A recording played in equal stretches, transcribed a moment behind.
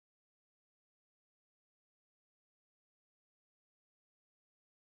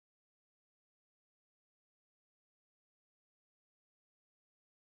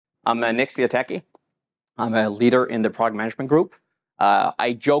I'm Nick's via Techie. I'm a leader in the product management group.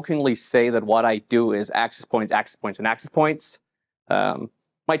 I jokingly say that what I do is access points, and access points.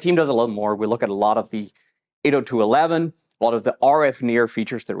 My team does a little more. We look at a lot of the 802.11, a lot of the RF near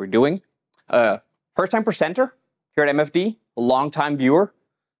features that we're doing. First-time presenter here at MFD, a long-time viewer.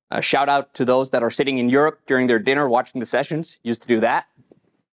 Shout out to those that are sitting in Europe during their dinner watching the sessions. Used to do that.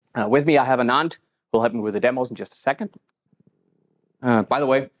 With me, I have Anand, who will help me with the demos in just a second. By the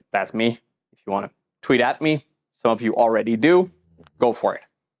way, that's me. If you want to tweet at me, some of you already do, go for it.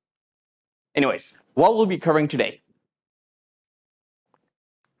 Anyways, what we'll be covering today.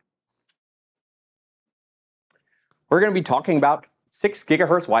 We're going to be talking about 6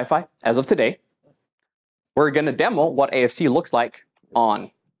 gigahertz Wi-Fi as of today. We're going to demo what AFC looks like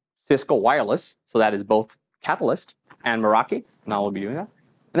on Cisco wireless. So that is both Catalyst and Meraki. And I'll be doing that.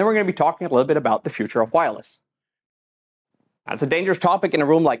 And then we're going to be talking a little bit about the future of wireless. That's a dangerous topic in a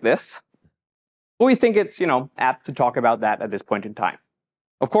room like this. But we think it's, apt to talk about that at this point in time.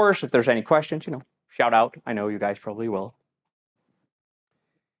 Of course, if there's any questions, shout out. I know you guys probably will.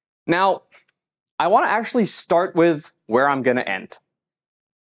 Now, I want to actually start with where I'm going to end.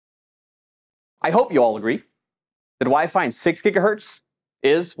 I hope you all agree that Wi-Fi in 6 gigahertz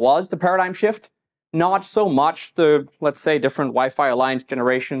was the paradigm shift, not so much the, let's say, different Wi-Fi Alliance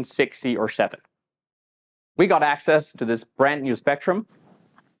generation 6E or 7. We got access to this brand new spectrum,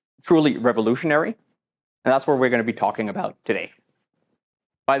 truly revolutionary, and that's what we're going to be talking about today.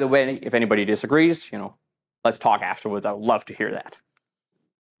 By the way, if anybody disagrees, let's talk afterwards. I would love to hear that.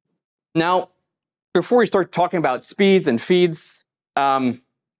 Now, before we start talking about speeds and feeds, this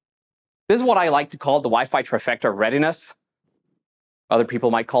is what I like to call the Wi-Fi trifecta of readiness. Other people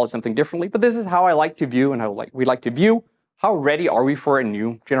might call it something differently, but this is how I like to view and how we like to view how ready are we for a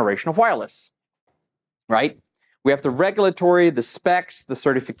new generation of wireless, right? We have the regulatory, the specs, the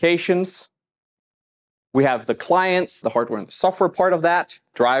certifications. We have the clients, the hardware and the software part of that,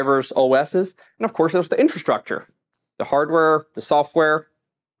 drivers, OSs, and of course there's the infrastructure, the hardware, the software,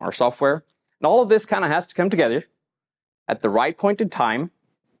 our software. And all of this kind of has to come together at the right point in time,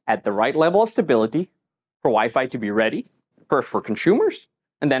 at the right level of stability for Wi-Fi to be ready, first for consumers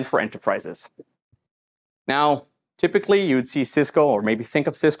and then for enterprises. Now, typically you would see Cisco, or maybe think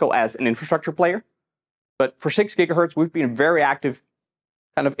of Cisco as an infrastructure player. But for 6 gigahertz, we've been very active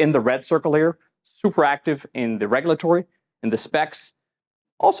kind of in the red circle here, super active in the regulatory, in the specs,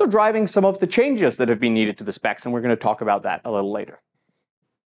 also driving some of the changes that have been needed to the specs, and we're going to talk about that a little later.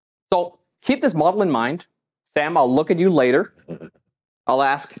 So keep this model in mind. Sam, I'll look at you later. I'll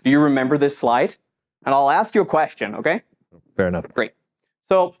ask, do you remember this slide? And I'll ask you a question, okay? Fair enough. Great.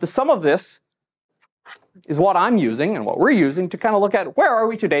 So the sum of this is what I'm using and what we're using to kind of look at where are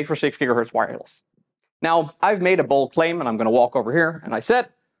we today for 6 gigahertz wireless. Now, I've made a bold claim, and I'm going to walk over here, and I said,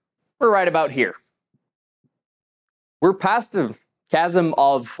 we're right about here. We're past the chasm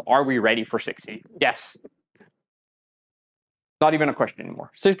of, are we ready for 6E? Yes. Not even a question anymore.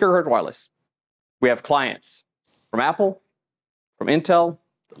 6 gigahertz wireless. We have clients from Apple, from Intel,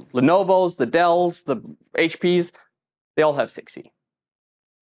 the Lenovo's, the Dells, the HPs. They all have 6E.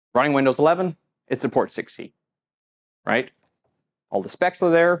 Running Windows 11, it supports 6E, right? All the specs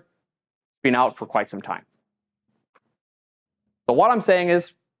are there. Been out for quite some time. So what I'm saying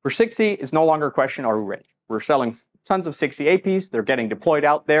is, for 6E, it's no longer a question, are we ready? We're selling tons of 6E APs. They're getting deployed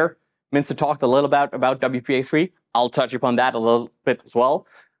out there. Minza talked a little about WPA3. I'll touch upon that a little bit as well.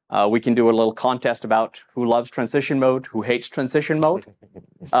 We can do a little contest about who loves transition mode, who hates transition mode.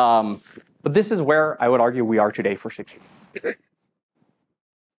 But this is where I would argue we are today for 6E.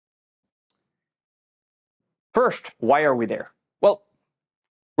 First, why are we there? Well,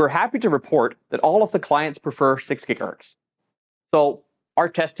 we're happy to report that all of the clients prefer 6 gigahertz. So our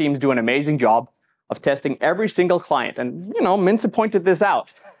test teams do an amazing job of testing every single client. And, Minza pointed this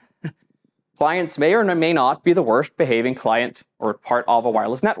out. Clients may or may not be the worst behaving client or part of a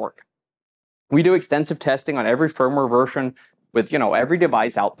wireless network. We do extensive testing on every firmware version with, every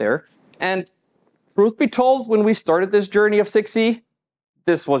device out there. And truth be told, when we started this journey of 6E,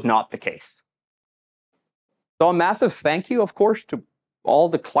 this was not the case. So a massive thank you, of course, to all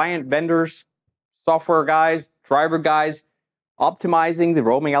the client vendors, software guys, driver guys, optimizing the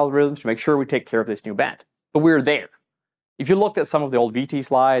roaming algorithms to make sure we take care of this new band. But we're there. If you looked at some of the old VT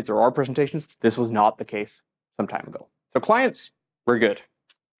slides or our presentations, this was not the case some time ago. So clients, we're good.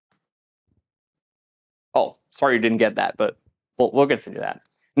 Oh, sorry you didn't get that, but we'll get into that.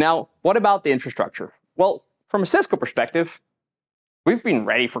 Now, what about the infrastructure? Well, from a Cisco perspective, we've been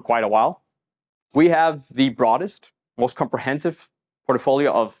ready for quite a while. We have the broadest, most comprehensive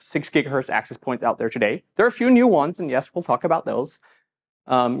portfolio of 6 gigahertz access points out there today. There are a few new ones, and yes, we'll talk about those.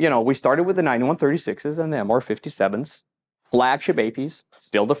 We started with the 9136s and the MR57s, flagship APs,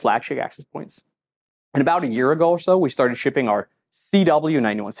 still the flagship access points. And about a year ago or so, we started shipping our CW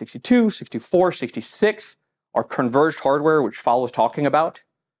 9162, 64, 66, our converged hardware, which Fal was talking about,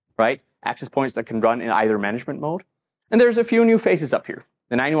 right? Access points that can run in either management mode. And there's a few new faces up here.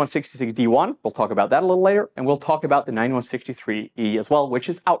 The 9166D1, we'll talk about that a little later, and we'll talk about the 9163E as well, which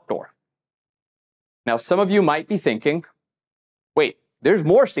is outdoor. Now, some of you might be thinking, wait, there's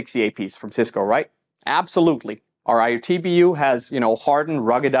more 6E APs from Cisco, right? Absolutely. Our IoTBU has, hardened,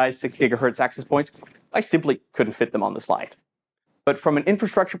 ruggedized 6 gigahertz access points. I simply couldn't fit them on the slide. But from an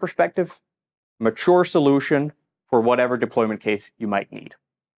infrastructure perspective, mature solution for whatever deployment case you might need.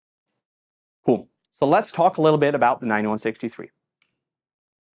 Cool. So let's talk a little bit about the 9163.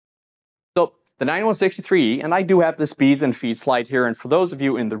 So the 9163E, and I do have the speeds and feeds slide here, and for those of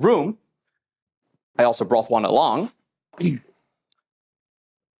you in the room, I also brought one along,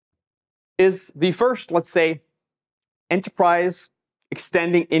 is the first, let's say, enterprise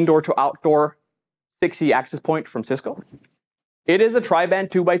extending indoor to outdoor 6E access point from Cisco. It is a tri-band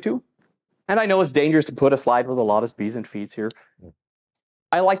 2x2, and I know it's dangerous to put a slide with a lot of speeds and feeds here.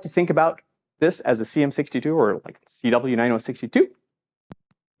 I like to think about this as a CM62 or like CW9062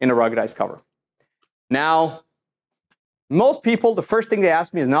 in a ruggedized cover. Now, most people, the first thing they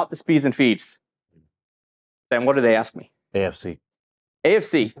ask me is not the speeds and feeds. Then what do they ask me? AFC.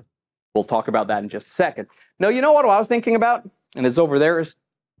 AFC. We'll talk about that in just a second. No, you know what I was thinking about? And it's over there.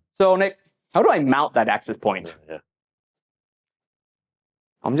 So, Nick, how do I mount that access point? Yeah.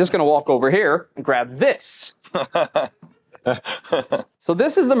 I'm just going to walk over here and grab this. So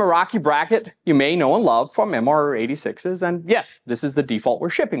this is the Meraki bracket you may know and love from MR86s. And yes, this is the default we're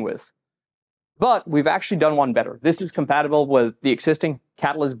shipping with. But we've actually done one better. This is compatible with the existing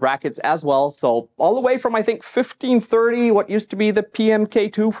Catalyst brackets as well. So all the way from, I think, 1530, what used to be the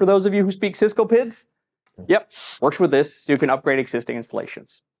PMK2 for those of you who speak Cisco PIDs. Yep, works with this, so you can upgrade existing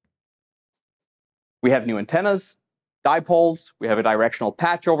installations. We have new antennas, dipoles. We have a directional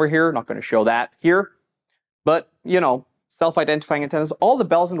patch over here. Not going to show that here. But, self-identifying antennas, all the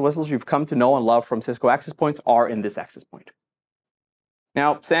bells and whistles you've come to know and love from Cisco access points are in this access point.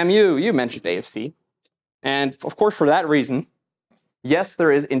 Now, Sam, you mentioned AFC. And of course, for that reason, yes,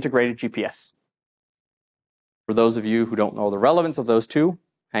 there is integrated GPS. For those of you who don't know the relevance of those two,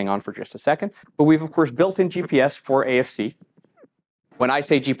 hang on for just a second. But we've, of course, built in GPS for AFC. When I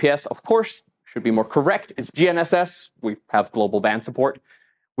say GPS, of course, should be more correct, it's GNSS. We have global band support.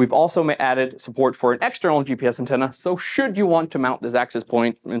 We've also added support for an external GPS antenna. So should you want to mount this access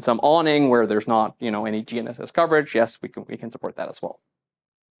point in some awning where there's not, any GNSS coverage, yes, we can support that as well.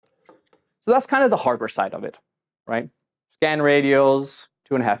 So that's kind of the hardware side of it, right? Scan radios,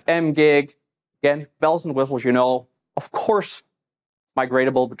 2.5 gig. Again, bells and whistles, of course,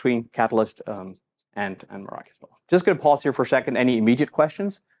 migratable between Catalyst and Meraki as well. Just going to pause here for a second. Any immediate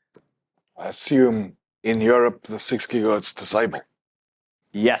questions? I assume in Europe the 6 gigahertz disabled.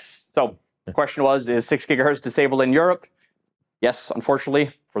 Yes. So the question was, is 6 gigahertz disabled in Europe? Yes,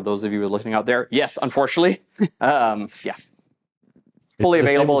 unfortunately. For those of you who are listening out there, yes, unfortunately. Yeah. Fully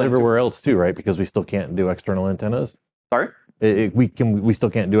available everywhere else too, right? Because we still can't do external antennas. Sorry? We still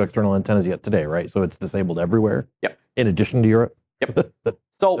can't do external antennas yet today, right? So it's disabled everywhere. Yep. In addition to Europe. Yep.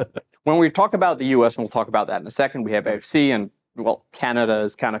 So when we talk about the US, and we'll talk about that in a second, we have AFC, and well, Canada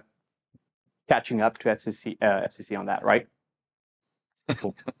is kind of catching up to FCC on that, right?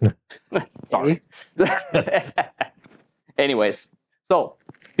 Cool. Sorry. Anyways, so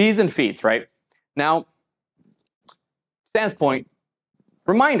feeds and feeds, right? Now, Stan's point,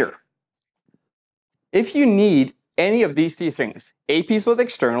 reminder, if you need any of these three things, APs with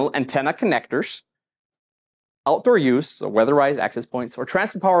external antenna connectors, outdoor use, so weatherized access points, or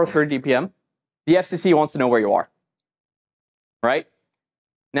transfer power of 30 dPm, the FCC wants to know where you are, right?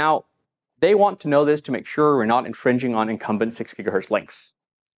 Now, they want to know this to make sure we're not infringing on incumbent 6 gigahertz links.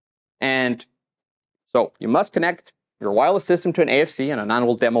 And so you must connect your wireless system to an AFC, and Anand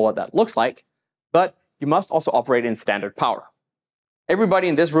will demo what that looks like, but you must also operate in standard power. Everybody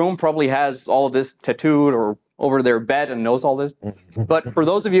in this room probably has all of this tattooed or over their bed and knows all this. But for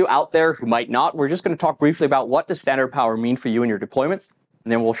those of you out there who might not, we're just going to talk briefly about what does standard power mean for you and your deployments,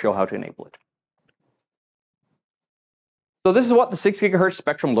 and then we'll show how to enable it. So this is what the 6 gigahertz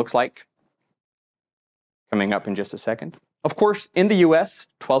spectrum looks like. Coming up in just a second. Of course, in the US,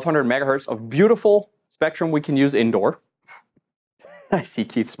 1200 megahertz of beautiful spectrum we can use indoor. I see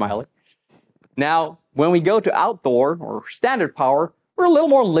Keith smiling. Now, when we go to outdoor or standard power, we're a little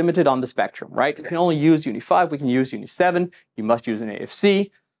more limited on the spectrum, right? We can only use Uni 5, we can use Uni 7, you must use an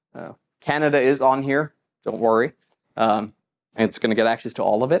AFC. Canada is on here, don't worry. and it's going to get access to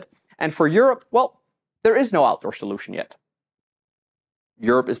all of it. And for Europe, well, there is no outdoor solution yet.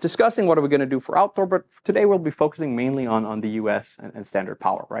 Europe is discussing what are we going to do for outdoor, but today we'll be focusing mainly on the US and standard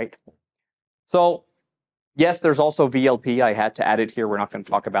power, right? So yes, there's also VLP. I had to add it here. We're not going to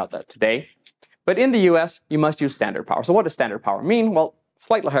talk about that today. But in the US, you must use standard power. So what does standard power mean? Well,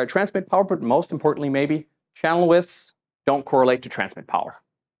 slightly higher transmit power, but most importantly, maybe channel widths don't correlate to transmit power,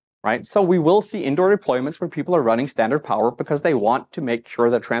 right? So we will see indoor deployments where people are running standard power because they want to make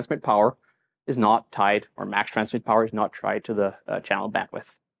sure that transmit power is not tied, or max transmit power is not tied to the channel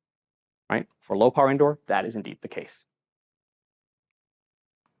bandwidth, right? For low power indoor, that is indeed the case.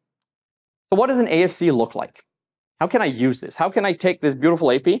 So what does an AFC look like? How can I use this? How can I take this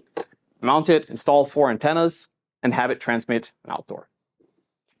beautiful AP, mount it, install 4 antennas, and have it transmit an outdoor?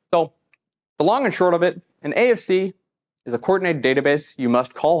 So the long and short of it, an AFC is a coordinated database you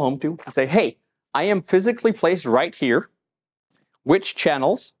must call home to and say, hey, I am physically placed right here. Which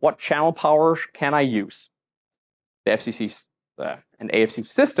channels, what channel power can I use? The FCC, an AFC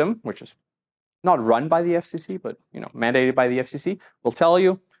system, which is not run by the FCC, but mandated by the FCC, will tell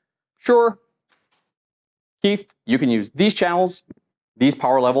you, sure, Keith, you can use these channels, these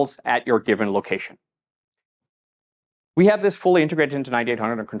power levels at your given location. We have this fully integrated into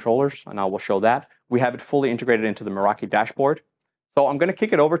 9800 controllers, and I will show that. We have it fully integrated into the Meraki dashboard. So I'm going to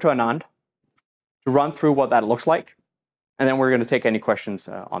kick it over to Anand to run through what that looks like, and then we're going to take any questions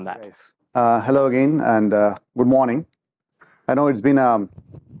on that. Hello again, and good morning. I know it's been a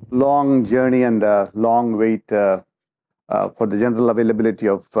long journey and a long wait for the general availability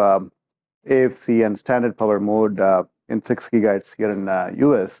of AFC and standard power mode in 6 GHz here in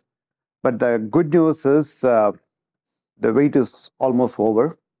US. But the good news is the wait is almost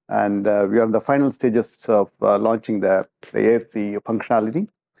over, and we are in the final stages of launching the AFC functionality.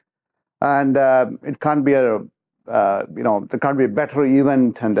 And it can't be a there can't be a better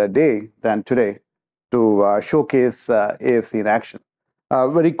event and a day than today to showcase AFC in action.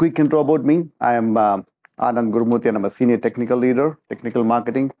 Very quick intro about me. I am Anand Gurumurthy, and I'm a senior technical leader, technical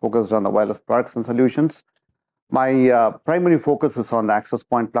marketing, focused on the wireless products and solutions. My primary focus is on the access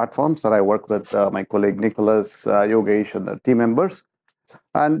point platforms that I work with my colleague Nicholas, Yogesh, and the team members.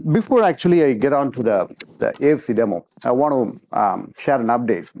 And before actually I get on to the AFC demo, I want to share an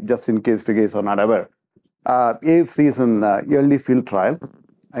update, just in case you guys are not aware. AFC is an early field trial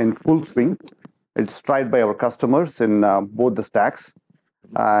in full swing. It's tried by our customers in both the stacks.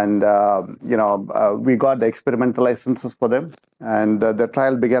 And, we got the experimental licenses for them. And the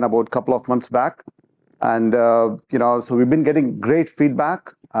trial began about a couple of months back. And, so we've been getting great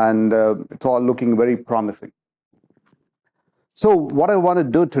feedback, and it's all looking very promising. So what I want to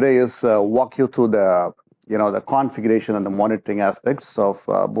do today is walk you through the configuration and the monitoring aspects of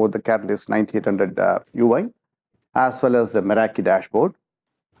both the Catalyst 9800 UI as well as the Meraki dashboard.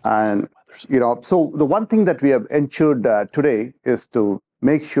 And so the one thing that we have ensured today is to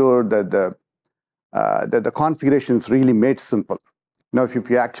make sure that the configuration is really made simple. Now, if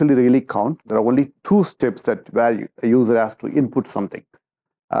you actually really count, there are only 2 steps where a user has to input something,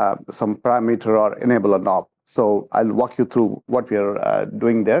 some parameter or enable a knob. So I'll walk you through what we are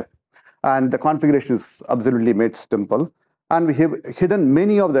doing there. And the configuration is absolutely made simple. And we have hidden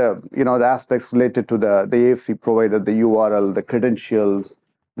many of the the aspects related to the AFC provider, the URL, the credentials,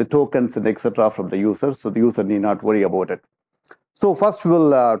 the tokens, and etc. from the user. So the user need not worry about it. So first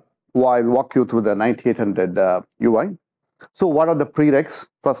I'll walk you through the 9800 UI. So what are the prereqs?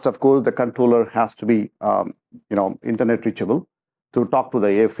 First, of course, the controller has to be internet reachable to talk to the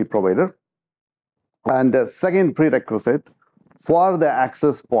AFC provider. And the second prerequisite for the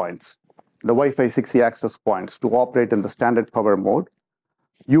access points, the Wi-Fi 6E access points, to operate in the standard power mode,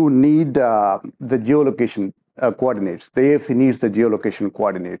 you need the geolocation coordinates. The AFC needs the geolocation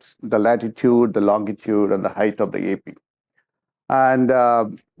coordinates, the latitude, the longitude, and the height of the AP. And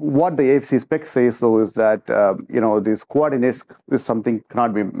what the AFC spec says, though, is that these coordinates is something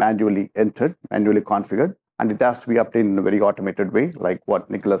cannot be manually entered, manually configured, and it has to be obtained in a very automated way, like what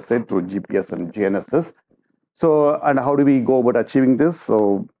Nicholas said, through GPS and GNSS. So, and how do we go about achieving this?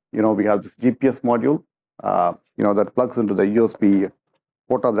 So, we have this GPS module, that plugs into the USB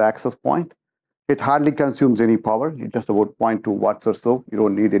port of the access point. It hardly consumes any power. It's just about 0.2 watts or so. You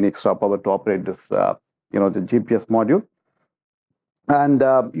don't need any extra power to operate this, the GPS module. And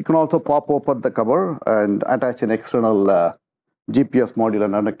you can also pop open the cover and attach an external GPS module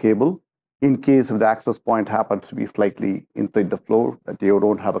and another cable, in case if the access point happens to be slightly inside the floor, that you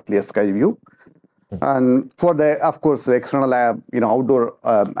don't have a clear sky view. And for of course, the external outdoor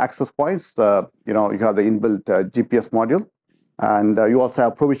access points, you have the inbuilt GPS module, and you also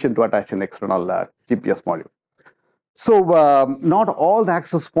have provision to attach an external GPS module. So not all the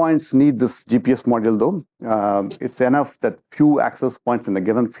access points need this GPS module though. It's enough that few access points in a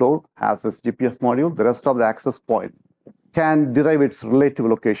given floor has this GPS module. The rest of the access point can derive its relative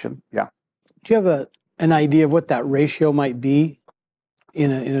location. Yeah. Do you have an idea of what that ratio might be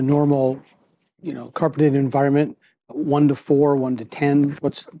in a normal, carpeted environment? 1 to 4, 1 to 10?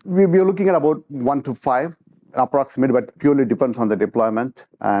 We're looking at about 1 to 5, approximate, but purely depends on the deployment,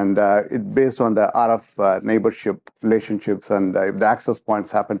 and it's based on the RF neighborship relationships, and if the access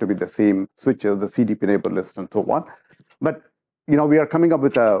points happen to be the same switches, the CDP neighbor list, and so on. But we are coming up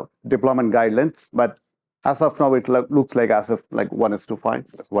with a deployment guidelines, but as of now, it looks like as if like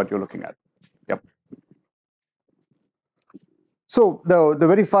 1:5. That's what you're looking at. Yep. So the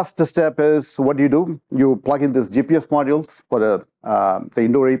very first step is what do? You plug in these GPS modules for the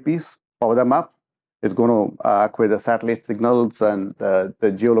indoor APs, power them up. It's going to acquire the satellite signals and the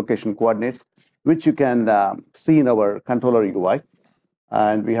geolocation coordinates, which you can see in our controller UI.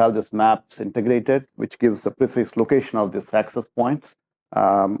 And we have this maps integrated, which gives the precise location of these access points,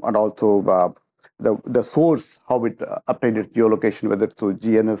 and also the source, how it obtained its geolocation, whether it's through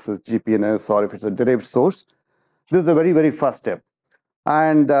GNSS, GPNS, or if it's a derived source. This is the very, very first step.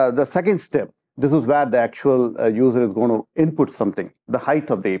 And the second step, this is where the actual user is going to input something, the height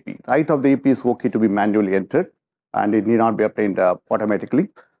of the AP. The height of the AP is okay to be manually entered, and it need not be obtained automatically.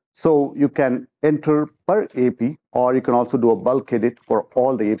 So you can enter per AP, or you can also do a bulk edit for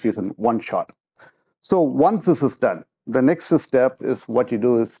all the APs in one shot. So once this is done, the next step is what you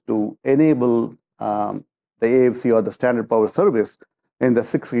do is to enable the AFC or the standard power service in the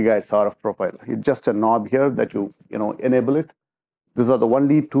 6 gigahertz RF profile. It's just a knob here that you enable it. These are the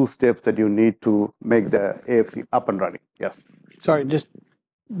only 2 steps that you need to make the AFC up and running. Yes. Sorry, just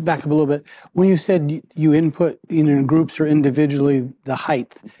back up a little bit. When you said you input in groups or individually the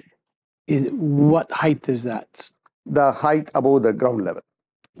height, what height is that? The height above the ground level.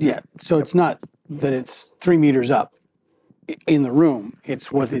 Yeah, so it's not that it's 3 meters up in the room.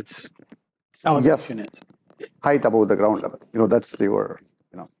 It's what its elevation is. Height above the ground level. That's your,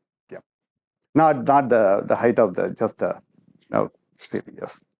 yeah. Not the height of just the,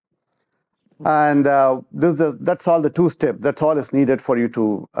 yes. And that's all the 2 steps. That's all is needed for you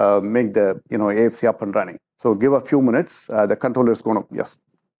to make the AFC up and running. So give a few minutes. The controller is going to, yes.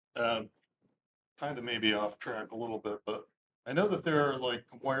 Kind of maybe off track a little bit, but I know that there are like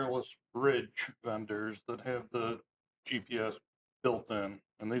wireless bridge vendors that have the GPS built in,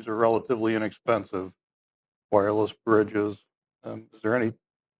 and these are relatively inexpensive wireless bridges. Is there any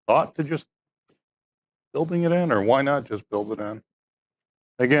thought to just building it in, or why not just build it in?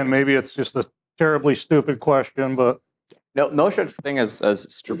 Again, maybe it's just a terribly stupid question, but no such thing as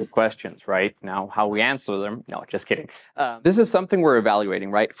stupid questions, right? Now, how we answer them, no, just kidding. This is something we're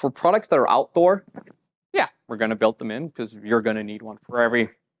evaluating, right? For products that are outdoor, yeah, we're going to build them in because you're going to need one for every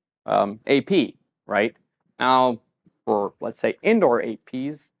AP, right? Now, for, let's say, indoor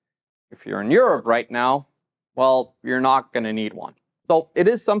APs, if you're in Europe right now, well, you're not going to need one. So it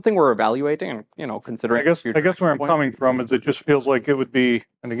is something we're evaluating and, considering. I guess where I'm coming from is it just feels like it would be,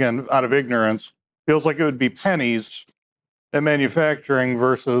 and again, out of ignorance, feels like it would be pennies in manufacturing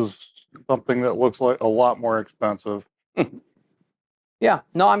versus something that looks like a lot more expensive. Yeah,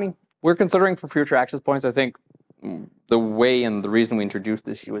 no, I mean, we're considering for future access points. I think the way and the reason we introduced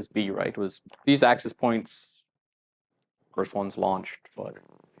this USB, right, was these access points, first ones launched,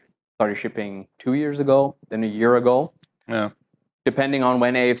 started shipping 2 years ago, then a year ago. Yeah. Depending on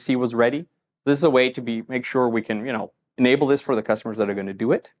when AFC was ready. This is a way to make sure we can, enable this for the customers that are going to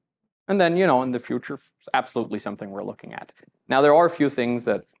do it. And then, in the future, absolutely something we're looking at. Now, there are a few things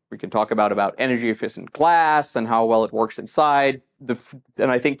that we can talk about energy efficient glass and how well it works inside.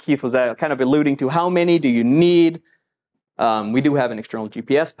 And I think Keith was kind of alluding to how many do you need. We do have an external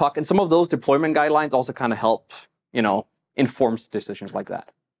GPS puck, and some of those deployment guidelines also kind of help, inform decisions like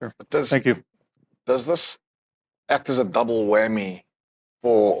that. Sure. Thank you. Does this act as a double whammy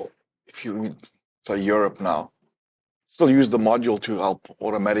for, if you say Europe now, still use the module to help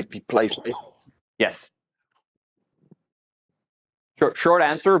automatically place it? Yes. Short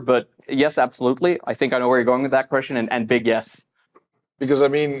answer, but yes, absolutely. I think I know where you're going with that question, and big yes. Because I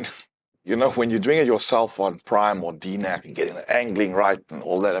mean, when you're doing it yourself on Prime or DNAC and getting the angling right and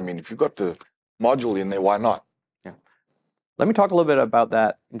all that, I mean, if you've got the module in there, why not? Yeah. Let me talk a little bit about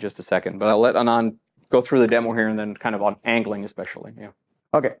that in just a second, but I'll let Anand go through the demo here and then kind of on angling especially. Yeah.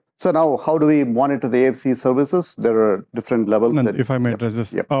 Okay. So now how do we monitor the AFC services? There are different levels. If I may address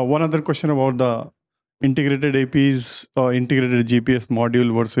this. One other question about the integrated APs or integrated GPS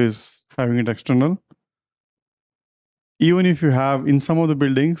module versus having it external. Even if you have in some of the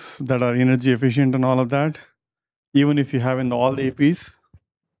buildings that are energy efficient and all of that, even if you have in all the APs,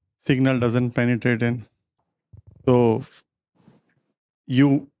 signal doesn't penetrate in. So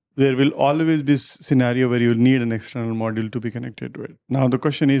there will always be scenario where you'll need an external module to be connected to it. Now the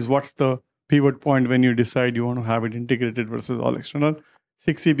question is, what's the pivot point when you decide you want to have it integrated versus all external?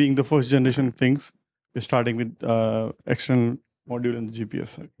 6E being the first generation of things, we're starting with external module in the GPS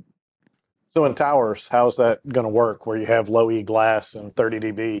side. So in towers, how's that going to work where you have low E glass and 30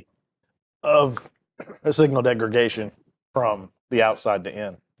 dB of a signal degradation from the outside to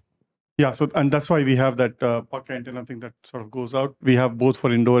in? Yeah, so and that's why we have that puck antenna thing that sort of goes out. We have both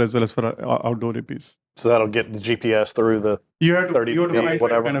for indoor as well as for outdoor APs. So that'll get the GPS through the You have to, 30 you have to feet, find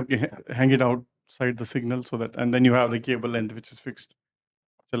whatever. kind of hang it outside the signal so that, and then you have the cable length which is fixed,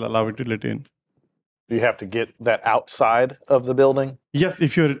 which will allow it to let in. Do you have to get that outside of the building? Yes,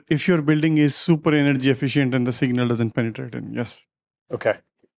 if your building is super energy efficient and the signal doesn't penetrate in, yes. Okay.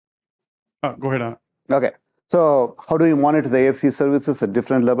 Go ahead, Anna. Okay. So how do you monitor the AFC services at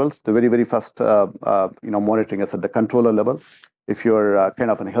different levels? The very first, monitoring is at the controller level. If you're kind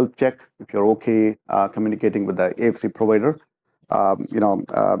of in a health check, if you're okay communicating with the AFC provider,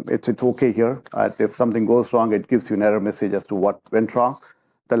 it's okay here. If something goes wrong, it gives you an error message as to what went wrong.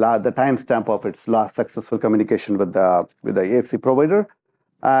 The timestamp of its last successful communication with the AFC provider.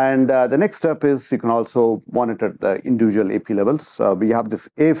 And the next step is you can also monitor the individual AP levels. We have this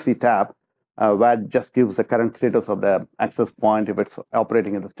AFC tab where it just gives the current status of the access point, if it's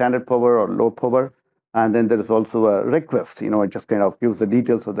operating in the standard power or low power. And then there is also a request. It just kind of gives the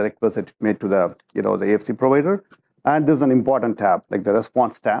details of the request that it made to the the AFC provider. And there's an important tab, like the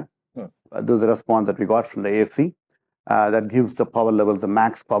response tab. This is a response that we got from the AFC that gives the power levels, the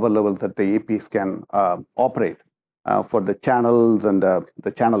max power levels that the APs can operate for the channels and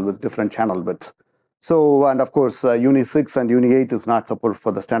the channel with different channel widths. So, and of course, Uni 6 and Uni 8 is not support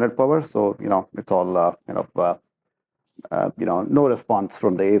for the standard power. So, it's all no response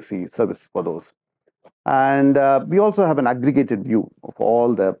from the AFC service for those. And we also have an aggregated view of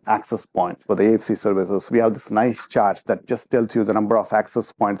all the access points for the AFC services. We have this nice chart that just tells you the number of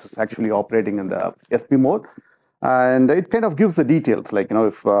access points that's actually operating in the SP mode. And it kind of gives the details, like,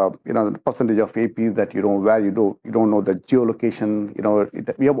 if, the percentage of APs that you don't know the geolocation,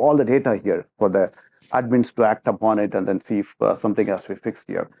 we have all the data here for the admins to act upon it and then see if something has to be fixed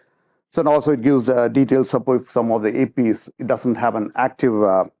here. So, and also it gives details of if some of the APs, it doesn't have an active,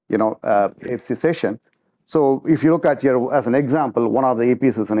 AFC session. So if you look at here as an example, one of the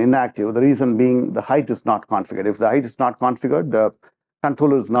APs is an inactive, the reason being the height is not configured. If the height is not configured, the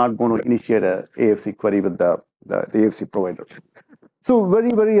controller is not going to initiate a AFC query with the AFC provider. So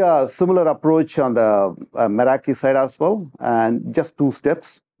very similar approach on the Meraki side as well, and just two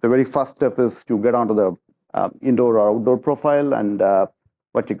steps. The very first step is to get onto the indoor or outdoor profile, and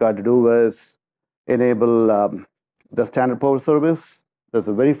what you got to do is enable the standard power service. That's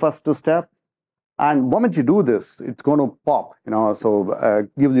the very first step. And the moment you do this, it's going to pop, so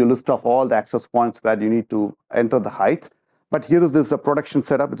gives you a list of all the access points where you need to enter the height. But here is this production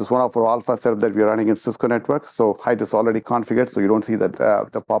setup. It is one of our alpha setup that we are running in Cisco network. So height is already configured, so you don't see that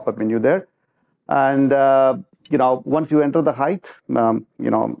the pop-up menu there. And once you enter the height, the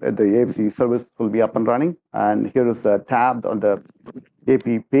AFC service will be up and running. And here is a tab on the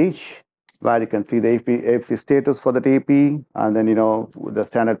AP page where you can see the AFC status for that AP, and then the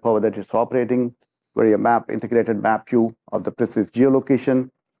standard power that it's operating, where you integrated map view of the precise geolocation,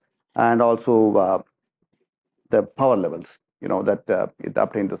 and also the power levels, that it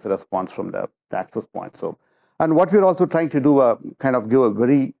obtained this response from the access point. So, and what we're also trying to do, kind of give a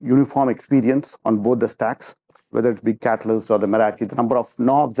very uniform experience on both the stacks, whether it be Catalyst or the Meraki, the number of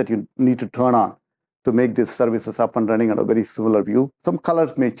knobs that you need to turn on to make these services up and running on a very similar view. Some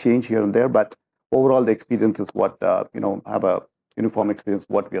colors may change here and there, but overall the experience is what, have a uniform experience,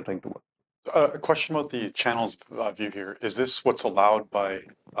 what we are trying to work. A question about the channels view here. Is this what's allowed by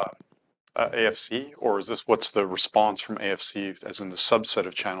AFC, or is this what's the response from AFC, as in the subset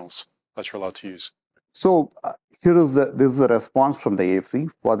of channels that you're allowed to use? So this is a response from the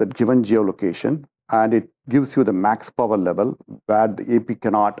AFC for the given geolocation, and it gives you the max power level where the AP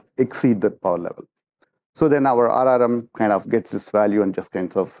cannot exceed that power level. So then our RRM kind of gets this value and just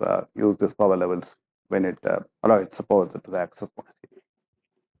kind of use this power levels when it allows support to the access point.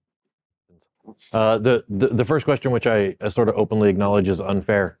 The first question, which I sort of openly acknowledge is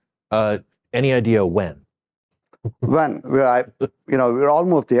unfair. Any idea when? When we're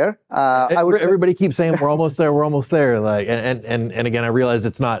almost there. Everybody keeps saying we're almost there. We're almost there. Like, and again, I realize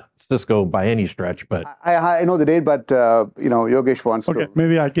it's not Cisco by any stretch, but I know the date. But Yogesh wants to. Okay,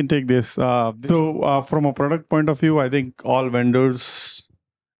 maybe I can take this. So from a product point of view, I think all vendors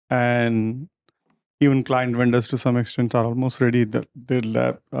and even client vendors to some extent are almost ready.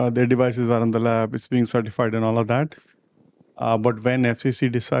 Their devices are in the lab. It's being certified and all of that. But when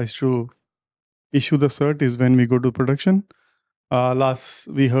FCC decides to issue the cert is when we go to production. Last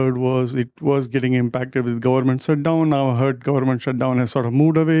we heard was it was getting impacted with government shutdown. Now I heard government shutdown has sort of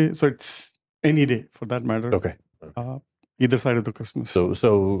moved away. So it's any day for that matter. Okay. Either side of the Christmas.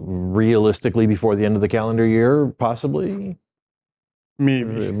 So realistically, before the end of the calendar year, possibly.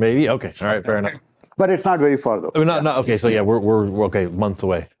 Maybe. Okay. All right. Fair enough. But it's not very far though. I mean, not okay. So yeah, we're okay. Months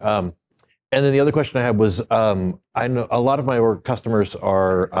away. And then the other question I had was, I know a lot of my customers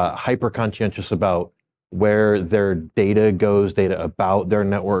are hyper conscientious about where their data goes, data about their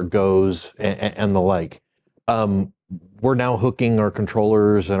network goes, and the like. We're now hooking our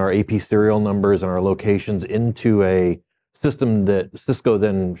controllers and our AP serial numbers and our locations into a system that Cisco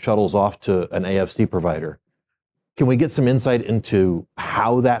then shuttles off to an AFC provider. Can we get some insight into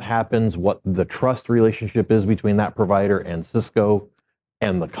how that happens, what the trust relationship is between that provider and Cisco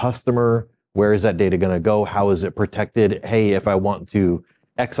and the customer? Where is that data going to go? How is it protected? Hey, if I want to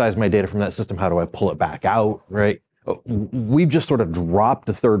excise my data from that system, how do I pull it back out, right? We've just sort of dropped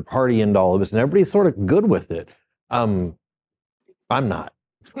a third party into all of this, and everybody's sort of good with it. I'm not.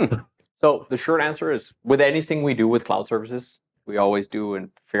 So the short answer is, with anything we do with cloud services, we always do a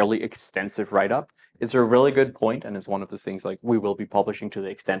fairly extensive write-up. It's a really good point, and it's one of the things like we will be publishing to the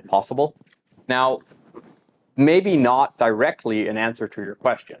extent possible. Now, maybe not directly an answer to your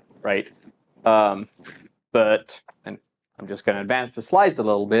question, right? But, and I'm just going to advance the slides a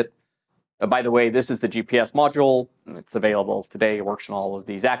little bit. By the way, this is the GPS module. It's available today. It works on all of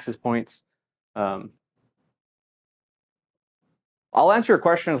these access points. I'll answer your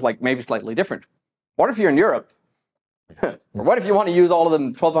questions like maybe slightly different. What if you're in Europe? Or what if you want to use all of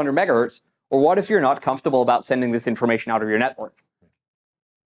them 1200 megahertz? Or what if you're not comfortable about sending this information out of your network?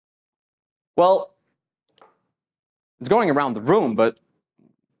 Well, it's going around the room, but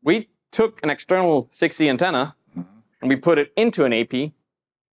we took an external 6E antenna and we put it into an AP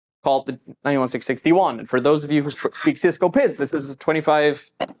called the 91661. And for those of you who speak Cisco PIDs, this is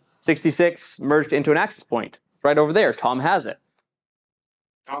 2566 merged into an access point. It's right over there. Tom has it.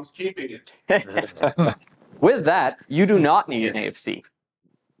 Tom's keeping it. With that, you do not need an AFC.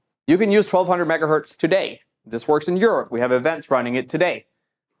 You can use 1200 megahertz today. This works in Europe. We have events running it today.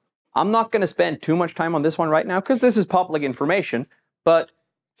 I'm not going to spend too much time on this one right now because this is public information, but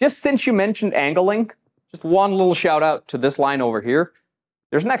just since you mentioned angling, just one little shout out to this line over here.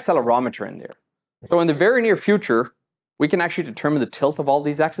 There's an accelerometer in there. So in the very near future, we can actually determine the tilt of all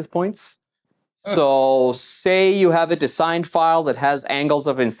these access points. So say you have a design file that has angles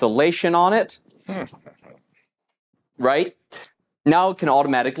of installation on it, right? Now it can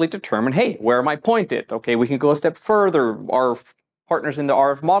automatically determine, hey, where am I pointed? Okay, we can go a step further. Our partners in the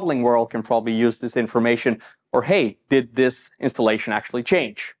RF modeling world can probably use this information. Or, hey, did this installation actually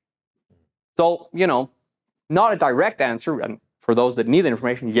change? So, you know, not a direct answer. And for those that need the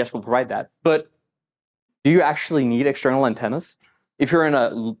information, yes, we'll provide that. But do you actually need external antennas? If you're in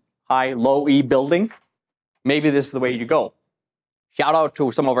a high, low E building, maybe this is the way you go. Shout out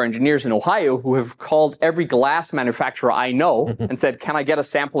to some of our engineers in Ohio who have called every glass manufacturer I know and said, can I get a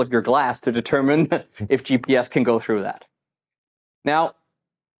sample of your glass to determine if GPS can go through that? Now,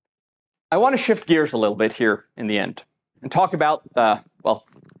 I want to shift gears a little bit here in the end and talk about, well,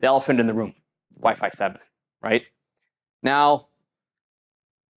 the elephant in the room, Wi-Fi 7, right? Now,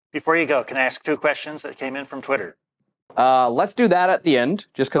 Before you go, can I ask 2 questions that came in from Twitter? let's do that at the end,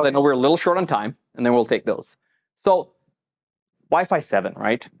 just because I know we're a little short on time, and then we'll take those. So, Wi-Fi 7,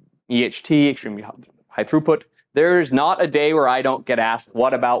 right? EHT, extremely high throughput. There's not a day where I don't get asked,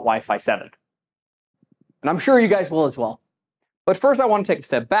 what about Wi-Fi 7? And I'm sure you guys will as well. But first, I want to take a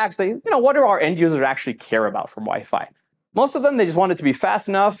step back and say, you know, what do our end users actually care about from Wi-Fi? Most of them, they just want it to be fast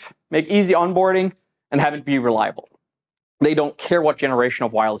enough, make easy onboarding, and have it be reliable. They don't care what generation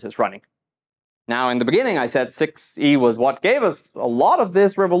of wireless is running. Now, in the beginning, I said 6E was what gave us a lot of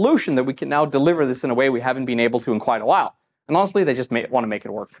this revolution that we can now deliver this in a way we haven't been able to in quite a while. And honestly, they just want to make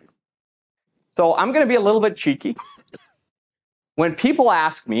it work. So I'm going to be a little bit cheeky. When people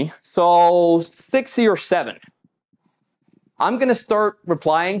ask me, so 6E or 7, I'm going to start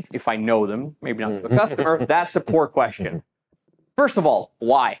replying, if I know them, maybe not to the customer, that's a poor question. First of all,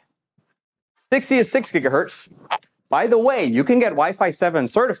 why? 6E is 6 gigahertz. By the way, you can get Wi-Fi 7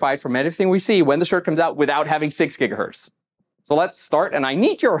 certified from anything we see when the cert comes out without having 6 gigahertz. So let's start, and I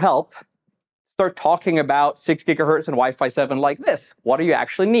need your help. Start talking about 6 gigahertz and Wi-Fi 7 like this. What do you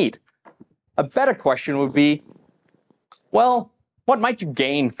actually need? A better question would be, well, what might you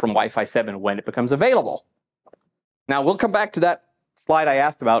gain from Wi-Fi 7 when it becomes available? Now, we'll come back to that slide I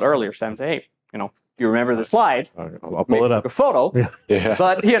asked about earlier, Sam. Say, hey, you know, you remember the slide. I'll pull it up. A photo. Yeah.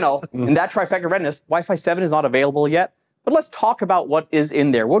 But, you know, in that trifecta readiness, Wi-Fi 7 is not available yet. But let's talk about what is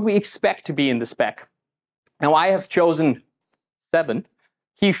in there. What we expect to be in the spec. Now, I have chosen 7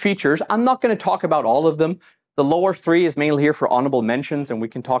 key features. I'm not going to talk about all of them. The lower 3 is mainly here for honorable mentions, and we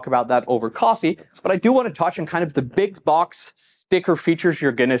can talk about that over coffee. But I do want to touch on kind of the big box sticker features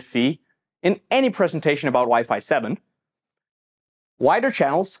you're going to see in any presentation about Wi-Fi 7. Wider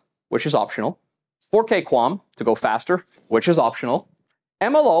channels, which is optional. 4K QAM to go faster, which is optional.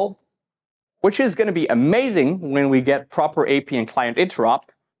 MLO, which is going to be amazing when we get proper AP and client interop.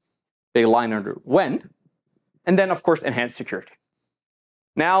 Big line under when. And then, of course, enhanced security.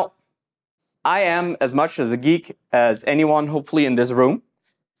 Now, I am as much as a geek as anyone, hopefully, in this room.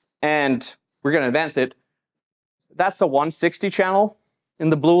 And we're going to advance it. That's a 160 channel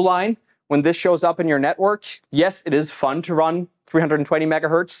in the blue line. When this shows up in your network, yes, it is fun to run 320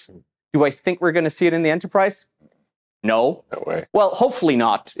 megahertz. Do I think we're going to see it in the enterprise? No. No way. Well, hopefully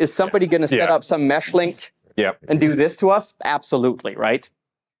not. Is somebody going to set up some mesh link and do this to us? Absolutely, right?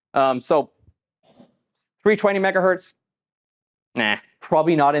 So 320 megahertz, nah,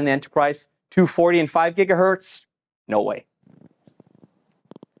 probably not in the enterprise. 240 and 5 gigahertz, no way.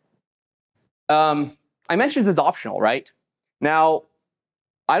 I mentioned it's optional, right? Now,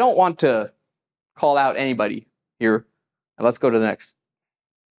 I don't want to call out anybody here. Let's go to the next.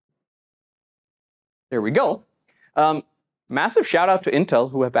 There we go. Massive shout out to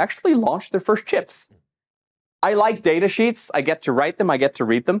Intel, who have actually launched their first chips. I like data sheets. I get to write them. I get to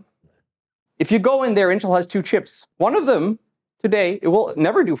read them. If you go in there, Intel has 2 chips. One of them, today, it will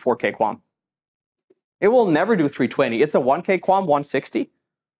never do 4K QAM. It will never do 320. It's a 1K QAM 160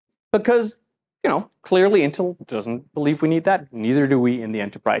 because, you know, clearly Intel doesn't believe we need that. Neither do we in the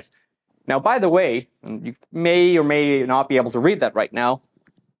enterprise. Now, by the way, and you may or may not be able to read that right now,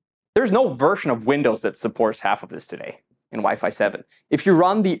 there's no version of Windows that supports half of this today in Wi-Fi 7. If you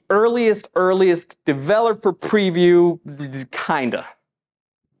run the earliest developer preview, kinda,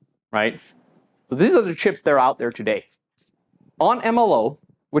 right? So these are the chips that are out there today. On MLO,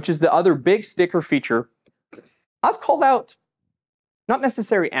 which is the other big sticker feature, I've called out not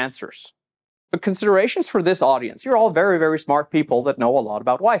necessary answers, but considerations for this audience. You're all very, very smart people that know a lot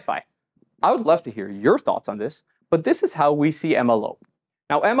about Wi-Fi. I would love to hear your thoughts on this, but this is how we see MLO.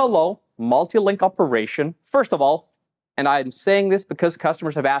 Now, MLO, multi-link operation, first of all, and I'm saying this because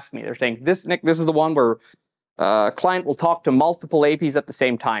customers have asked me, they're saying, Nick, this is the one where client will talk to multiple APs at the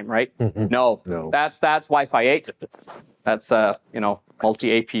same time, right? No, that's Wi-Fi 8. That's, you know,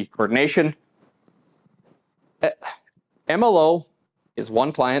 multi-AP coordination. MLO is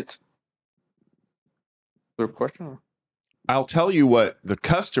one client. Is there a question? I'll tell you what the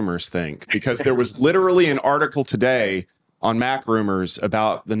customers think, because there was literally an article today on Mac Rumors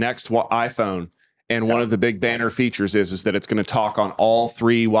about the next iPhone, and one of the big banner features is that it's going to talk on all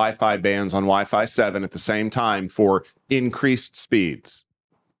 3 Wi-Fi bands on Wi-Fi 7 at the same time for increased speeds.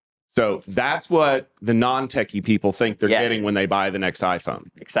 So that's what the non-techie people think they're getting when they buy the next iPhone.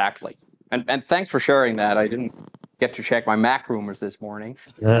 Exactly. And thanks for sharing that. I didn't get to check my Mac Rumors this morning.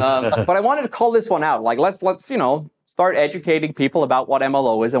 But I wanted to call this one out. Like, let's you know, start educating people about what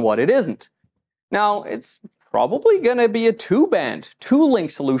MLO is and what it isn't. Now, it's probably going to be a 2-band, 2-link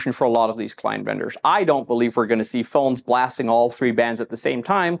solution for a lot of these client vendors. I don't believe we're going to see phones blasting all 3 bands at the same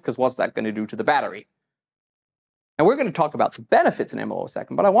time, because what's that going to do to the battery? And we're going to talk about the benefits in MLO in a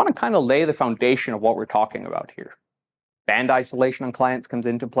second, but I want to kind of lay the foundation of what we're talking about here. Band isolation on clients comes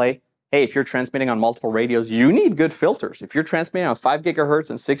into play. Hey, if you're transmitting on multiple radios, you need good filters. If you're transmitting on 5 gigahertz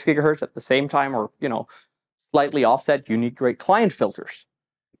and 6 gigahertz at the same time, or, you know, slightly offset, you need great client filters.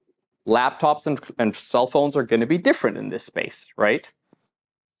 Laptops and cell phones are going to be different in this space, right?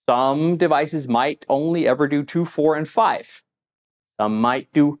 Some devices might only ever do 2, 4, and 5. Some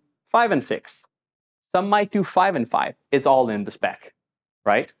might do 5 and 6. Some might do 5 and 5. It's all in the spec,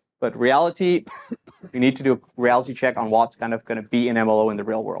 right? But reality, you need to do a reality check on what's kind of going to be in MLO in the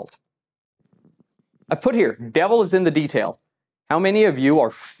real world. I put here, devil is in the detail. How many of you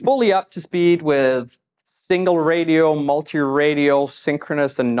are fully up to speed with single radio, multi-radio,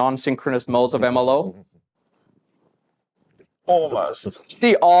 synchronous and non-synchronous modes of MLO? Almost.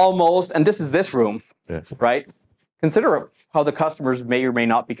 See, almost, and this is this room, right? Consider how the customers may or may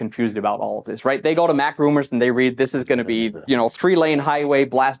not be confused about all of this, right? They go to Mac Rumors and they read this is going to be, you know, 3-lane highway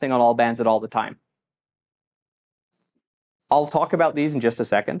blasting on all bands at all the time. I'll talk about these in just a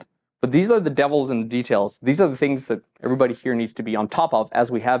second, but these are the devils in the details. These are the things that everybody here needs to be on top of as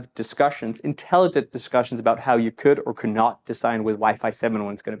we have discussions, intelligent discussions about how you could or could not design with Wi-Fi 7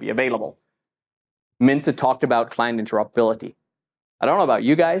 when it's going to be available. Minta talked about client interoperability. I don't know about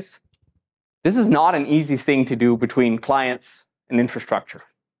you guys, This is not an easy thing to do between clients and infrastructure.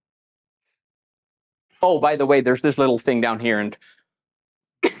 Oh, by the way, there's this little thing down here, and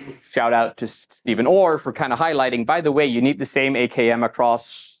shout out to Stephen Orr for kind of highlighting, by the way, you need the same AKM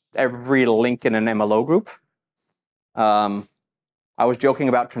across every link in an MLO group. I was joking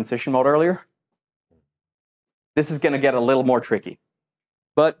about transition mode earlier. This is going to get a little more tricky.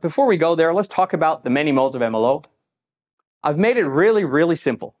 But before we go there, let's talk about the many modes of MLO. I've made it really, really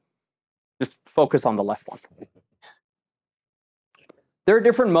simple. Just focus on the left one. There are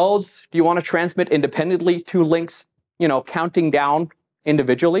different modes. Do you want to transmit independently two links, counting down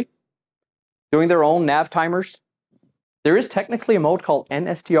individually, doing their own nav timers? There is technically a mode called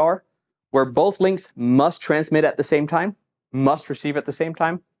NSTR, where both links must transmit at the same time, must receive at the same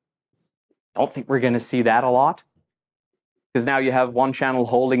time. Don't think we're going to see that a lot, because now you have one channel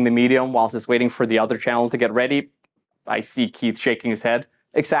holding the medium whilst it's waiting for the other channel to get ready. I see Keith shaking his head.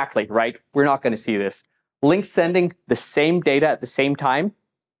 Exactly, right? We're not going to see this. Links sending the same data at the same time.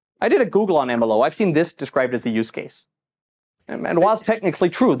 I did a Google on MLO. I've seen this described as a use case. And whilst technically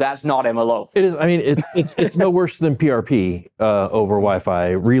true, that's not MLO. It is. I mean, it's no worse than PRP over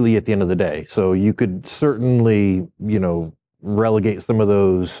Wi-Fi, really, at the end of the day. So you could certainly, relegate some of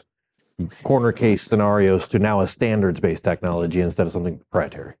those corner case scenarios to now a standards-based technology instead of something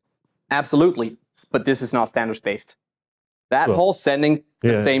proprietary. Absolutely, but this is not standards-based. That whole sending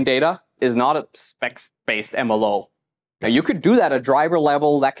the same data is not a specs-based MLO. Now, you could do that at driver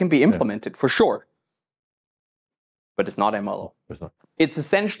level. That can be implemented for sure. But it's not MLO. It's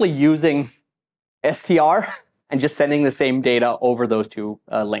essentially using STR and just sending the same data over those two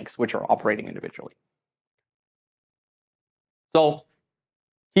links, which are operating individually. So,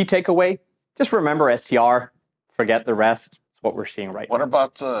 key takeaway, just remember STR, forget the rest. It's what we're seeing right now. What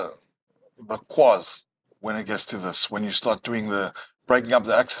about the quaz when it gets to this? When you start doing breaking up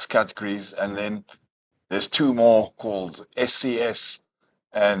the access categories, and then there's two more called SCS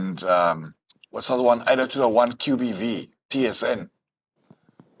and what's the other one? 802.1 QBV, TSN.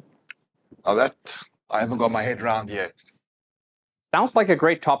 Now that I haven't got my head around yet. Sounds like a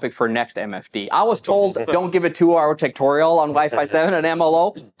great topic for next MFD. I was told don't give a 2-hour tutorial on Wi-Fi 7 and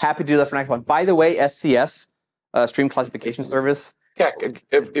MLO. Happy to do that for next one. By the way, SCS, Stream Classification Service. Yeah,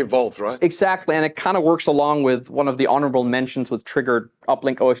 it evolved, right? Exactly, and it kind of works along with one of the honorable mentions with triggered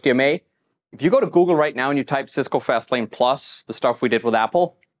uplink OFDMA. If you go to Google right now and you type Cisco Fastlane Plus, the stuff we did with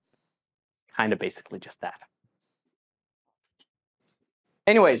Apple, kind of basically just that.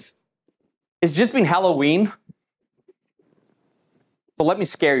 Anyways, it's just been Halloween. So let me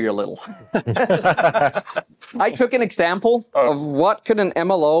scare you a little. I took an example of what could an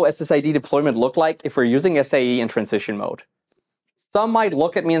MLO SSID deployment look like if we're using SAE in transition mode. Some might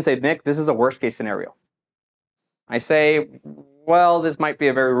look at me and say, Nick, this is a worst case scenario. I say, well, this might be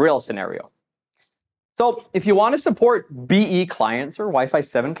a very real scenario. So if you want to support BE clients or Wi-Fi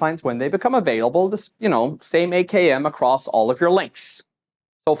 7 clients when they become available, this, same AKM across all of your links.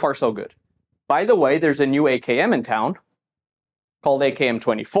 So far, so good. By the way, there's a new AKM in town called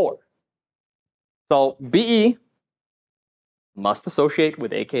AKM24. So BE must associate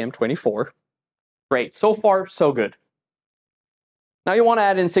with AKM24. Great. So far, so good. Now you want to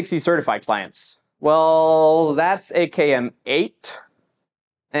add in 6E certified clients. Well, that's AKM8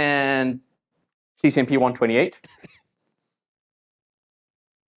 and CCNP 128.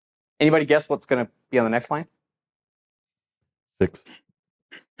 Anybody guess what's going to be on the next line? 6.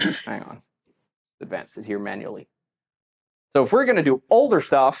 Hang on. Advance it here manually. So if we're going to do older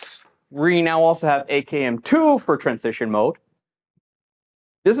stuff, we now also have AKM2 for transition mode.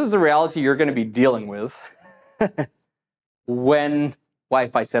 This is the reality you're going to be dealing with when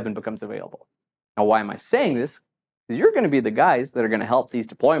Wi-Fi 7 becomes available. Now, why am I saying this? Because you're going to be the guys that are going to help these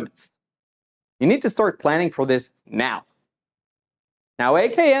deployments. You need to start planning for this now. Now,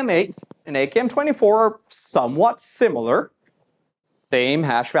 AKM8 and AKM24 are somewhat similar. Same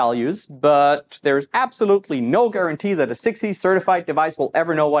hash values, but there's absolutely no guarantee that a 6E certified device will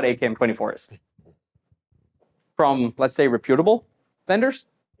ever know what AKM24 is. From, let's say, reputable vendors,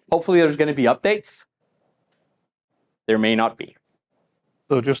 hopefully there's going to be updates. There may not be.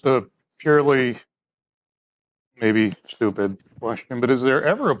 So just a purely, maybe stupid question, but is there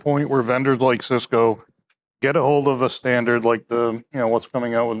ever a point where vendors like Cisco get a hold of a standard like what's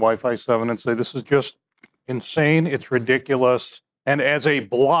coming out with Wi-Fi 7 and say, this is just insane, it's ridiculous, and as a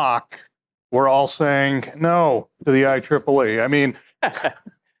block, we're all saying no to the IEEE? I mean,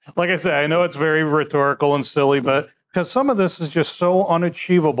 like I said, I know it's very rhetorical and silly, but because some of this is just so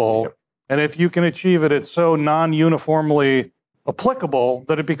unachievable, and if you can achieve it, it's so non-uniformly applicable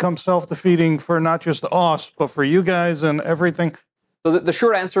that it becomes self-defeating for not just us, but for you guys and everything. So the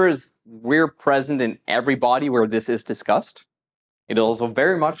short answer is we're present in every body where this is discussed. It is also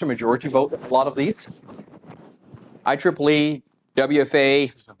very much a majority vote in a lot of these. IEEE,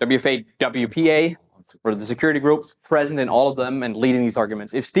 WFA, WPA, or the security group, present in all of them and leading these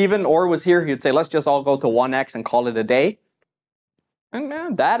arguments. If Stephen Orr was here, he'd say, let's just all go to 1x and call it a day.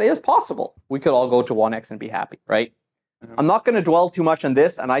 And that is possible. We could all go to 1x and be happy, right? I'm not going to dwell too much on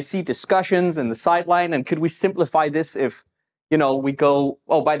this, and I see discussions in the sideline, and could we simplify this if, you know, we go,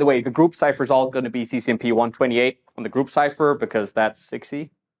 oh, by the way, the group cipher is all going to be CCMP 128 on the group cipher because that's 6E.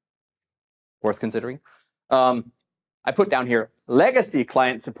 Worth considering. I put down here, legacy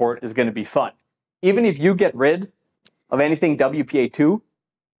client support is going to be fun. Even if you get rid of anything WPA2,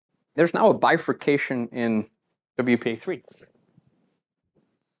 there's now a bifurcation in WPA3.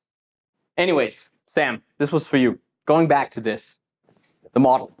 Anyways, Sam, this was for you. Going back to this, the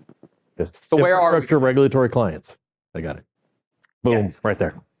model. Yes. So where are we? Infrastructure regulatory clients. I got it. Boom, Yes. right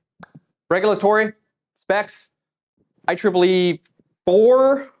there. Regulatory specs, IEEE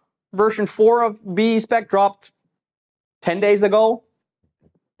 4, version 4 of BE spec dropped 10 days ago.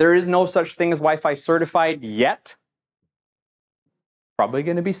 There is no such thing as Wi-Fi certified yet. Probably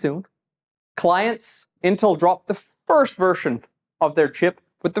going to be soon. Clients, Intel dropped the first version of their chip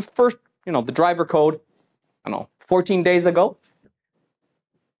with the first, you know, the driver code, I don't know, 14 days ago.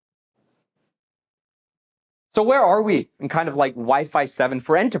 So where are we in kind of like Wi-Fi 7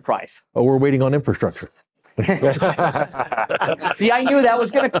 for enterprise? Oh, we're waiting on infrastructure. See, I knew that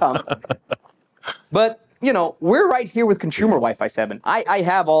was going to come. But, you know, we're right here with consumer Wi-Fi 7. I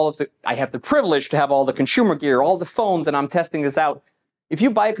have the privilege to have all the consumer gear, all the phones, and I'm testing this out. If you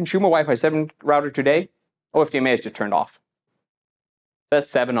buy a consumer Wi-Fi 7 router today, OFDMA is just turned off. It says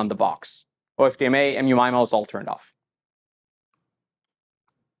 7 on the box. OFDMA, MU-MIMO is all turned off.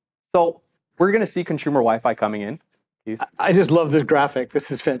 So we're going to see consumer Wi-Fi coming in. I just love this graphic.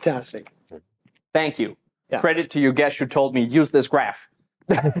 This is fantastic. Thank you. Yeah. Credit to your guest who told me use this graph.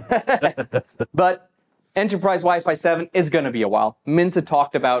 But enterprise Wi-Fi 7, it's going to be a while. Minza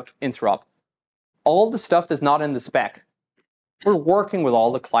talked about interrupt. All the stuff that's not in the spec, we're working with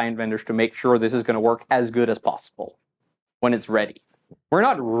all the client vendors to make sure this is going to work as good as possible when it's ready. We're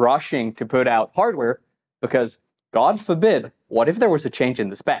not rushing to put out hardware because, God forbid, what if there was a change in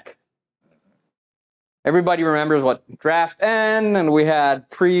the spec? Everybody remembers what draft N, and we had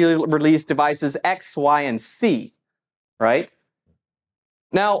pre-release devices X, Y, and C, right?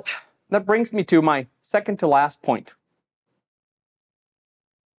 Now, that brings me to my second to last point.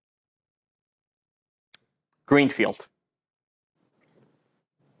 Greenfield.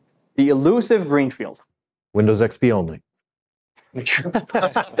 The elusive greenfield. Windows XP only.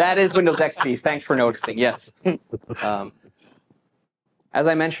 That is Windows XP. Thanks for noticing. Yes. As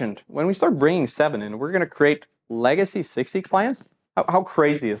I mentioned, when we start bringing 7 in, we're going to create legacy 6E clients. How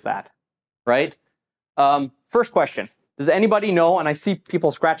crazy is that, right? First question. Does anybody know, and I see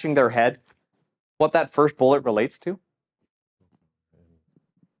people scratching their head, what that first bullet relates to?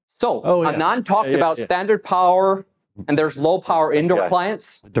 So, Anand talked about standard power, and there's low power indoor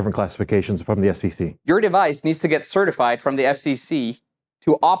clients. Different classifications from the SVC. Your device needs to get certified from the FCC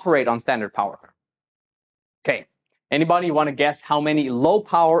to operate on standard power. Okay. Anybody want to guess how many low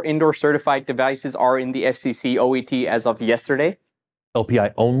power indoor certified devices are in the FCC OET as of yesterday?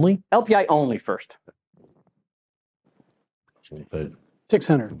 LPI only? LPI only first.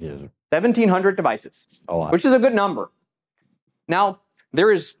 600. 1,700 devices, A lot. which is a good number. Now,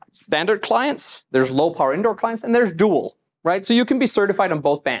 there is standard clients, there's low power indoor clients, and there's dual, right? So you can be certified on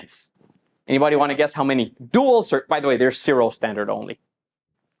both bands. Anybody want to guess how many dual, by the way, there's 0 standard only.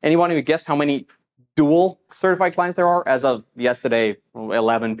 Anyone want to guess how many dual certified clients there are as of yesterday,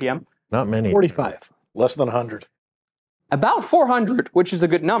 11 p.m.? Not many. 45. Less than 100. About 400, which is a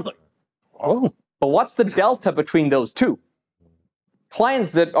good number. Oh. But what's the delta between those two?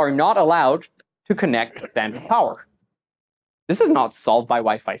 Clients that are not allowed to connect standard power. This is not solved by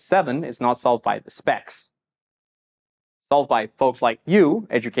Wi-Fi 7. It's not solved by the specs. Solved by folks like you,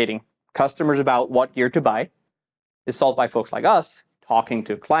 educating customers about what gear to buy. It's solved by folks like us, talking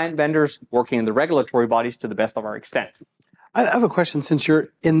to client vendors, working in the regulatory bodies to the best of our extent. I have a question. Since you're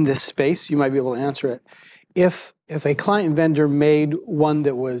in this space, you might be able to answer it. If a client vendor made one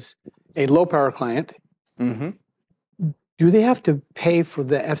that was a low power client, do they have to pay for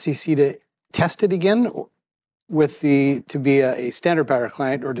the FCC to test it again to be a standard power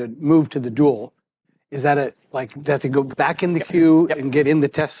client or to move to the dual? Is that they have to go back in the queue and get in the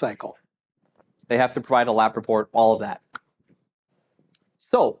test cycle? They have to provide a lab report, all of that.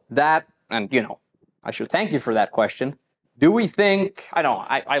 So that, and you know, I should thank you for that question. Do we think,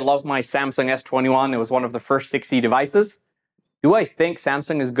 I love my Samsung S21. It was one of the first 6E devices. Do I think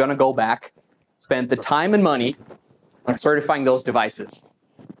Samsung is going to go back, spend the time and money on certifying those devices?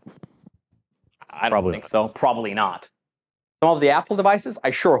 I don't Probably think not. so. Probably not. Some of the Apple devices, I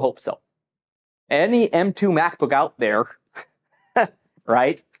sure hope so. Any M2 MacBook out there,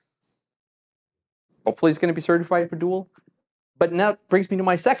 right? Hopefully it's going to be certified for dual. But now it brings me to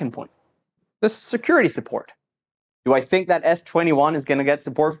my second point. This security support. Do I think that S21 is going to get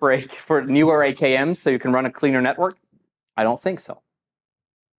support for newer AKMs so you can run a cleaner network? I don't think so.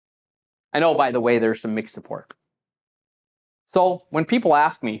 I know, by the way, there's some mixed support. So when people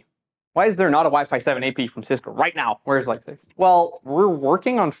ask me, why is there not a Wi-Fi 7 AP from Cisco right now? Where's like, well, we're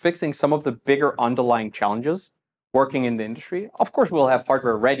working on fixing some of the bigger underlying challenges working in the industry. Of course, we'll have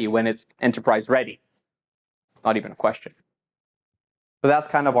hardware ready when it's enterprise ready. Not even a question. So that's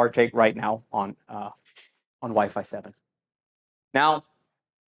kind of our take right now on Wi-Fi 7. Now,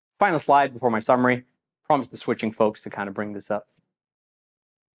 final slide before my summary. Promise the switching folks to kind of bring this up.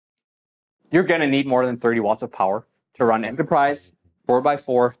 You're going to need more than 30 watts of power to run enterprise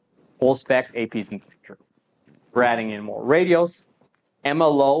 4x4 full spec APs in the future. We're adding in more radios,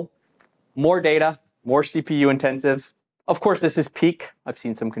 MLO, more data, more CPU intensive. Of course, this is peak. I've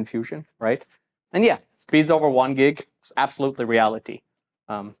seen some confusion, right? And yeah, speeds over 1 gig, it's absolutely reality.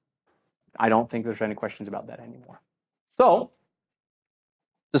 I don't think there's any questions about that anymore. So,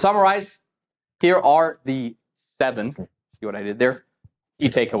 to summarize, here are the 7, see what I did there, key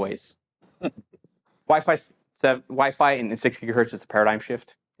takeaways. Wi-Fi in 6 gigahertz is a paradigm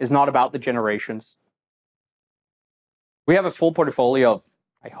shift. It's not about the generations. We have a full portfolio of,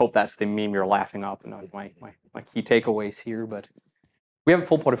 I hope that's the meme you're laughing up, and my key takeaways here, but we have a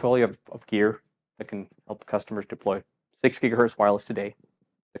full portfolio of gear that can help customers deploy 6 gigahertz wireless today.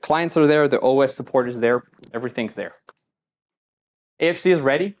 The clients are there, the OS support is there, everything's there. AFC is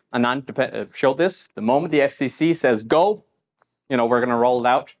ready. Anand showed this. The moment the FCC says go, we're going to roll it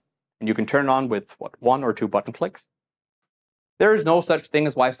out, and you can turn it on with, 1 or 2 button clicks. There is no such thing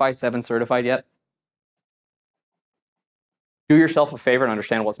as Wi-Fi 7 certified yet. Do yourself a favor and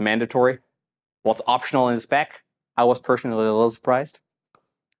understand what's mandatory, what's optional in the spec. I was personally a little surprised.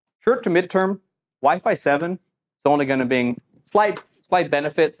 Short to midterm, Wi-Fi 7 is only going to bring slight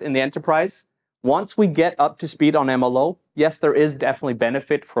benefits in the enterprise. Once we get up to speed on MLO, yes, there is definitely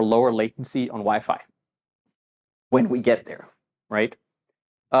benefit for lower latency on Wi-Fi when we get there, right?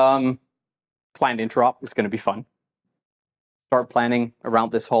 Client interop is going to be fun. Start planning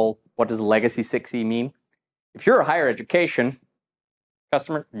around this whole, what does legacy 6E mean? If you're a higher education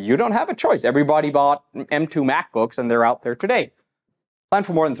customer, you don't have a choice. Everybody bought M2 MacBooks and they're out there today. Plan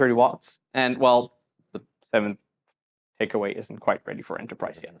for more than 30 watts. And well, the 7th takeaway isn't quite ready for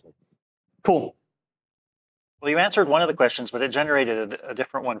enterprise yet. Cool. Well, you answered one of the questions, but it generated a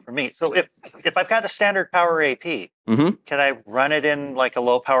different one for me. So if I've got a standard power AP, can I run it in like a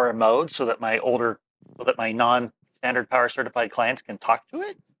low power mode so that my non-standard power certified clients can talk to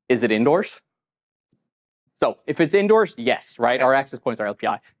it? Is it indoors? So if it's indoors, yes, right? Okay. Our access points are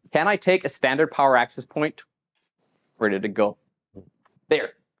LPI. Can I take a standard power access point? Where did it go?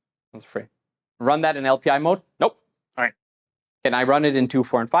 There. That's free. Run that in LPI mode? Nope. All right. Can I run it in 2,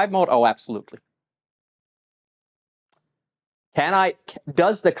 4, and 5 mode? Oh, absolutely.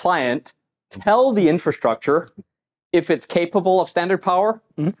 Does the client tell the infrastructure if it's capable of standard power?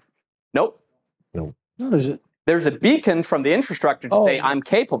 Nope. No. There's a beacon from the infrastructure to say I'm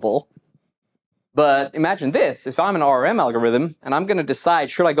capable. But imagine this, if I'm an RRM algorithm and I'm going to decide,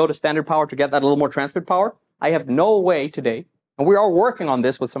 should I go to standard power to get that a little more transmit power? I have no way today, and we are working on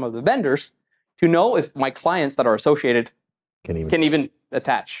this with some of the vendors, to know if my clients that are associated can even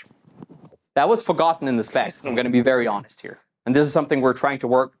attach. That was forgotten in the specs. I'm going to be very honest here. And this is something we're trying to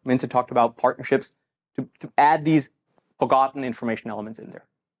work. Vincent talked about partnerships to add these forgotten information elements in there.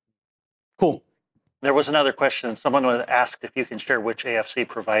 Cool. There was another question. Someone would ask if you can share which AFC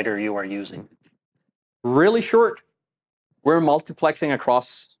provider you are using. Really short. We're multiplexing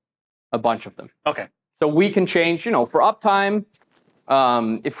across a bunch of them. Okay. So we can change, for uptime.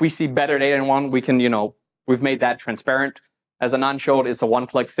 If we see better data in one, we can, we've made that transparent. As Anand showed, it's a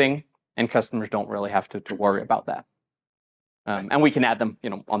one-click thing, and customers don't really have to worry about that. And we can add them,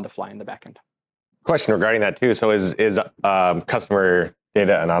 on the fly in the backend. Question regarding that too. So is customer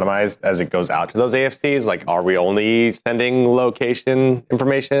data anonymized as it goes out to those AFCs? Like, are we only sending location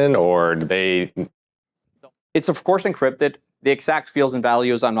information, or do they? It's of course encrypted. The exact fields and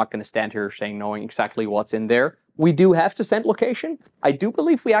values, I'm not going to stand here saying knowing exactly what's in there. We do have to send location. I do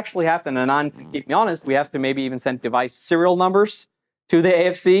believe we actually have to, and Anand, to keep me honest, we have to maybe even send device serial numbers to the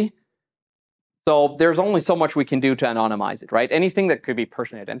AFC. So there's only so much we can do to anonymize it, right? Anything that could be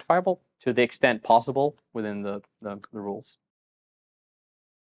personally identifiable to the extent possible within the rules.